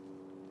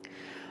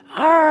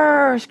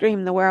 "Arr!"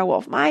 screamed the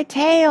werewolf. "My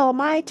tail!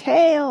 My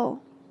tail!"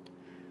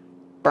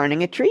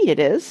 "Burning a treat it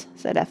is,"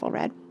 said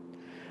Ethelred.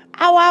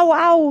 "Ow, ow,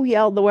 ow!"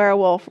 yelled the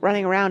werewolf,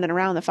 running around and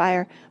around the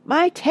fire.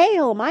 "My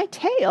tail! My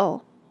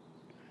tail!"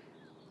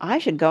 "I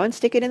should go and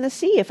stick it in the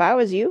sea if I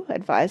was you,"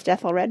 advised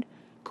Ethelred.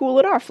 "Cool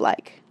it off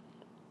like."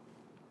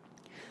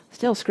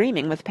 Still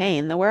screaming with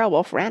pain, the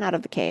werewolf ran out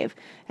of the cave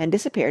and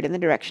disappeared in the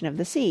direction of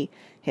the sea,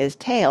 his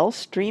tail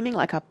streaming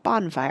like a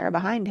bonfire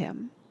behind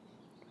him.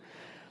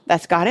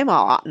 "That's got him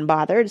all hot and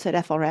bothered," said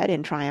Ethelred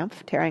in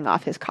triumph, tearing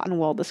off his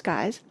cotton-wool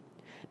disguise.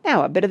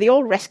 "Now a bit of the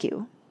old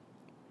rescue."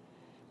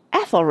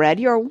 "Ethelred,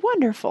 you're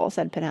wonderful,"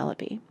 said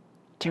Penelope.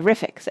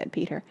 "Terrific," said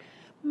Peter.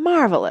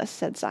 "Marvellous,"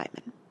 said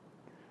Simon.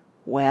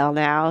 "Well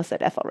now,"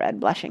 said Ethelred,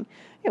 blushing,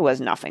 "it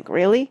was nothink,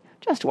 really.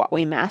 Just what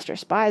we master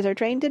spies are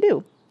trained to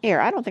do. Here,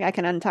 I don't think I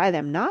can untie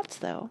them knots,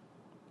 though."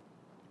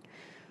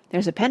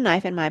 "There's a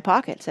penknife in my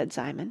pocket," said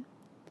Simon.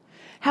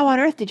 "How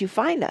on earth did you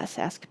find us?"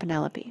 asked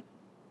Penelope.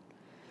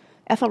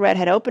 Ethelred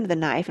had opened the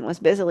knife and was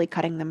busily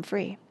cutting them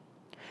free.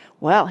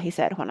 "Well," he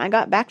said, "when I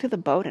got back to the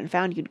boat and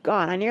found you'd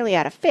gone, I nearly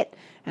had a fit,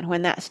 and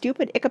when that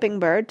stupid hiccuping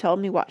bird told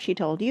me what she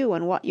told you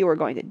and what you were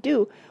going to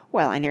do,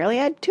 well, I nearly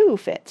had 2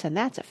 fits, and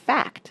that's a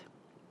fact."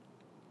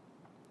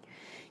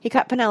 He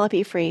cut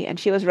Penelope free, and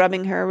she was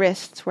rubbing her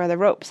wrists where the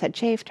ropes had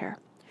chafed her.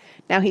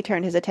 Now he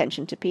turned his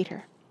attention to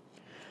Peter.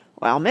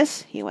 "Well,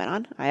 miss," he went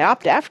on, "I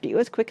 'opped after you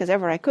as quick as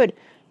ever I could,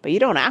 but you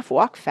don't 'alf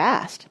walk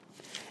fast.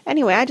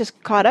 Anyway, I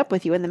just caught up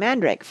with you in the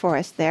mandrake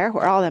forest there,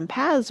 where all them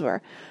paths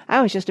were.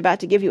 I was just about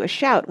to give you a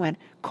shout when,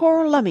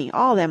 cor lummy,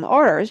 all them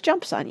 'orrors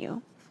jumps on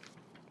you."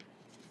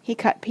 He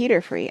cut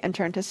Peter free and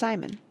turned to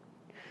Simon.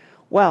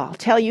 "Well, I'll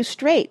tell you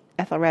straight,"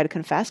 Ethelred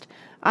confessed.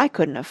 "I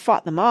couldn't have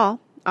fought them all.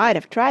 I'd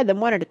have tried them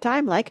one at a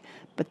time like,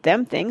 but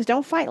them things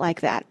don't fight like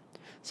that.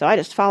 So I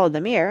just followed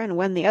them 'ere, and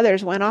when the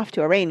others went off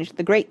to arrange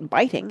the great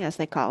biting, as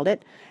they called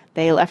it,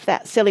 they left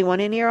that silly one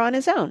in 'ere on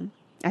his own.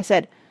 I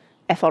said,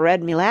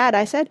 'Ethelred, me lad,'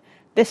 I said,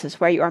 'this is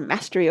where your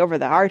mastery over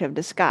the art of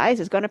disguise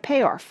is going to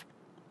pay orf.'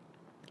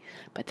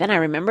 But then I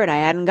remembered I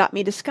hadn't got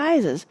me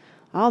disguises.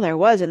 All there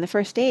was in the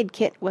first aid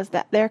kit was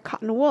that there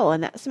cotton wool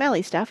and that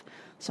smelly stuff,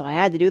 so I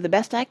had to do the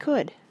best I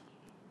could."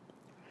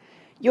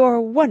 "You're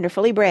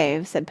wonderfully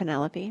brave," said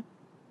Penelope.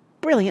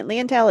 "Brilliantly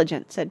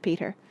intelligent," said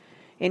Peter.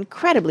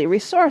 "Incredibly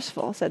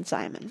resourceful," said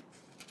Simon.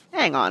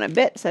 "Hang on a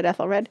bit," said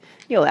Ethelred.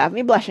 "You'll have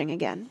me blushing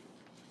again."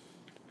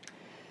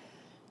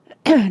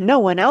 "No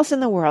one else in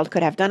the world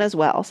could have done as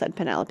well," said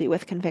Penelope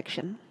with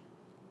conviction.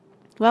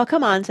 "Well,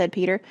 come on," said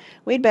Peter.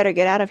 "We'd better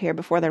get out of here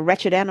before the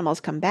wretched animals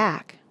come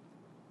back."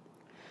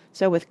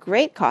 So with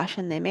great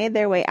caution they made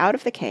their way out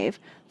of the cave,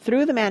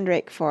 through the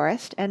mandrake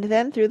forest, and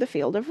then through the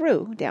field of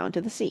rue, down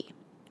to the sea.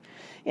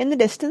 In the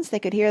distance they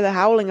could hear the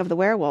howling of the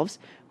werewolves,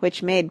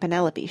 which made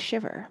Penelope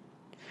shiver.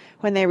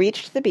 When they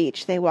reached the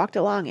beach they walked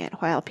along it,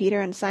 while Peter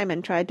and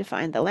Simon tried to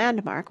find the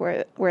landmark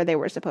where they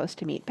were supposed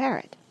to meet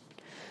Parrot.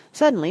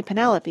 Suddenly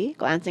Penelope,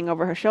 glancing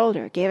over her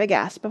shoulder, gave a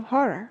gasp of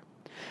horror.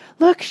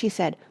 "Look," she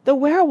said, "the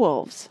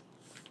werewolves!"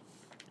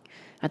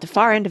 At the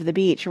far end of the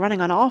beach,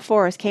 running on all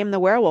fours, came the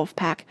werewolf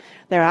pack,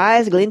 their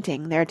eyes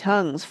glinting, their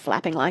tongues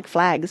flapping like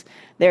flags,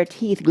 their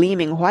teeth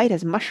gleaming white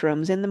as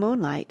mushrooms in the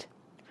moonlight.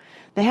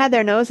 They had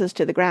their noses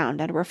to the ground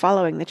and were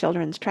following the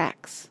children's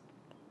tracks.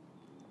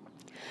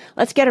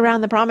 "Let's get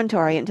around the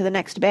promontory into the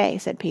next bay,"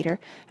 said Peter,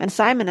 "and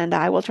Simon and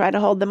I will try to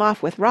hold them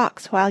off with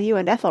rocks while you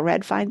and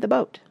Ethelred find the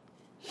boat."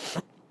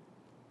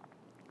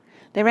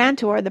 They ran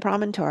toward the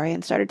promontory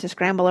and started to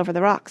scramble over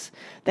the rocks.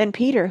 Then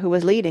Peter, who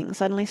was leading,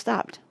 suddenly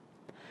stopped.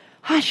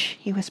 "Hush!"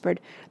 he whispered.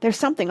 "There's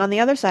something on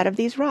the other side of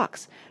these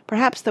rocks.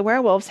 Perhaps the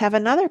werewolves have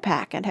another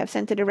pack and have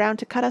sent it around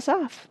to cut us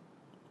off."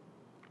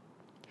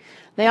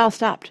 They all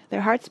stopped,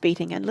 their hearts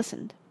beating, and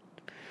listened.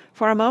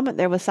 For a moment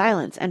there was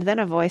silence, and then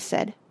a voice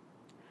said,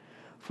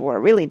 "For a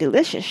really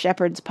delicious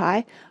shepherd's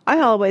pie, I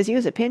always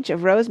use a pinch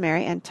of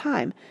rosemary and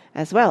thyme,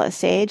 as well as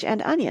sage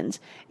and onions,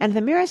 and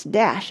the merest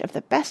dash of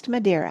the best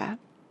Madeira."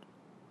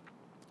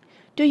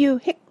 "Do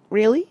you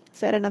really?"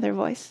 said another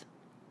voice.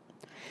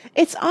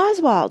 "It's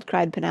Oswald!"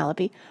 cried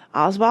Penelope.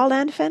 "Oswald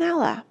and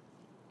Fenella!"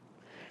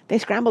 They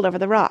scrambled over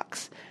the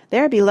rocks.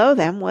 There below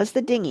them was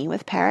the dinghy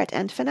with Parrot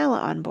and Fenella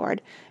on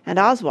board, and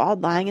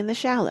Oswald lying in the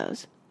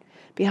shallows.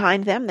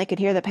 Behind them they could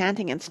hear the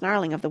panting and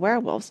snarling of the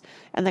werewolves,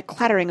 and the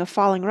clattering of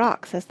falling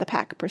rocks as the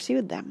pack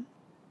pursued them.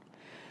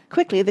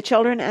 Quickly the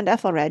children and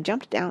Ethelred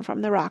jumped down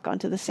from the rock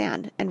onto the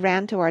sand, and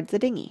ran towards the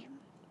dinghy.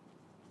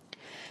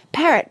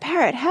 "Parrot,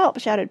 Parrot, help!"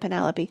 shouted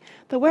Penelope.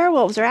 "The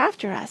werewolves are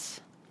after us!"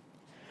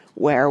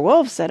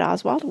 "Werewolves!" said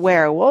Oswald.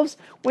 "Werewolves!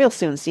 We'll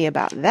soon see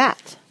about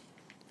that!"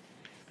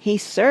 He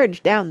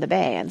surged down the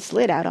bay and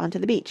slid out onto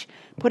the beach,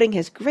 putting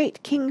his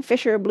great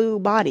kingfisher blue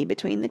body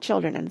between the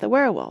children and the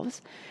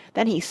werewolves.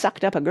 Then he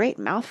sucked up a great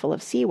mouthful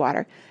of sea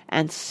water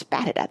and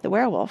spat it at the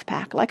werewolf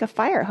pack like a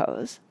fire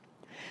hose.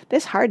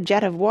 This hard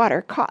jet of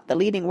water caught the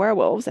leading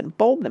werewolves and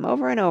bowled them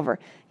over and over,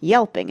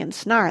 yelping and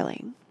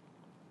snarling.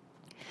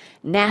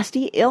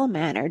 "Nasty,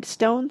 ill-mannered,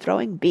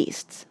 stone-throwing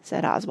beasts,"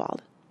 said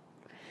Oswald.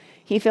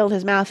 He filled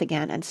his mouth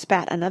again and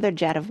spat another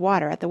jet of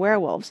water at the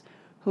werewolves,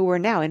 who were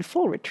now in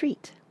full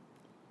retreat.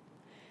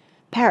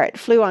 Parrot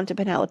flew onto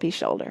Penelope's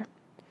shoulder.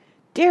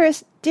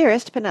 "Dearest,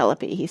 dearest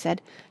Penelope," he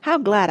said, "how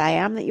glad I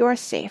am that you are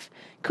safe.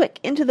 Quick,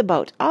 into the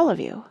boat, all of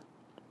you."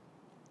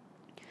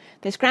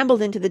 They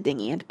scrambled into the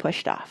dinghy and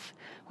pushed off.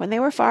 When they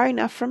were far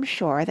enough from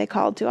shore they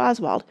called to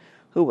Oswald,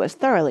 who was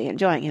thoroughly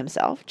enjoying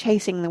himself,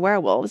 chasing the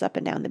werewolves up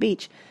and down the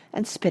beach,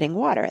 and spitting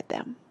water at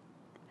them.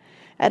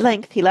 At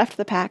length he left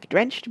the pack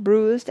drenched,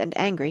 bruised, and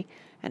angry,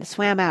 and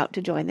swam out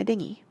to join the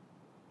dinghy.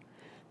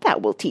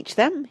 "That will teach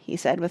them," he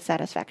said with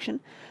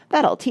satisfaction.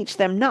 "That'll teach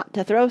them not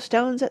to throw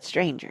stones at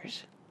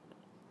strangers."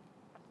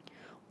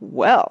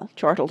 "Well,"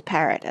 chortled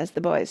Parrot as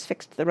the boys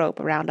fixed the rope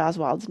around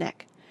Oswald's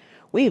neck,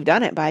 "we've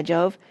done it, by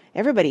Jove!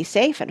 Everybody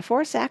safe and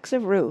 4 sacks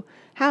of rue.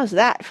 How's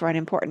that for an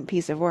important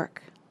piece of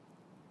work?"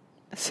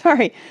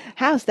 "Sorry,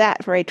 how's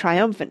that for a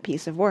triumphant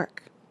piece of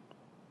work?"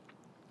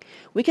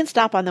 "We can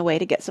stop on the way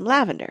to get some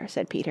lavender,"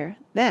 said Peter.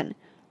 Then,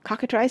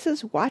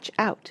 "Cockatrices, watch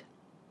out."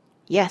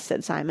 "Yes,"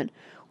 said Simon,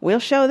 "we'll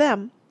show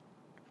them."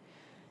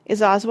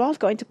 "Is Oswald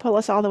going to pull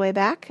us all the way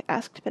back?"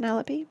 asked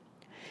Penelope.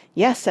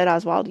 "Yes," said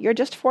Oswald, "you're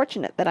just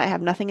fortunate that I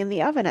have nothing in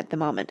the oven at the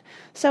moment,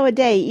 so a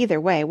day either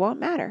way won't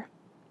matter."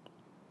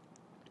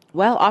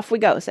 "Well, off we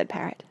go," said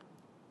Parrot.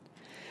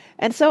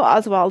 And so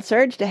Oswald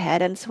surged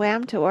ahead and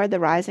swam toward the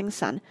rising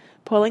sun,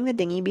 pulling the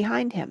dinghy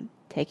behind him,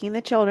 taking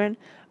the children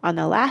on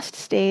the last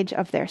stage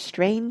of their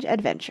strange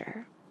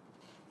adventure.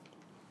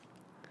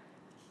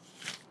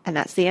 And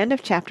that's the end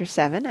of Chapter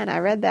 7, and I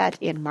read that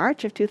in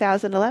March of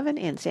 2011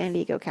 in San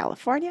Diego,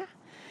 California.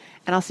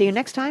 And I'll see you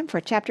next time for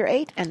Chapter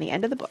 8 and the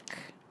end of the book.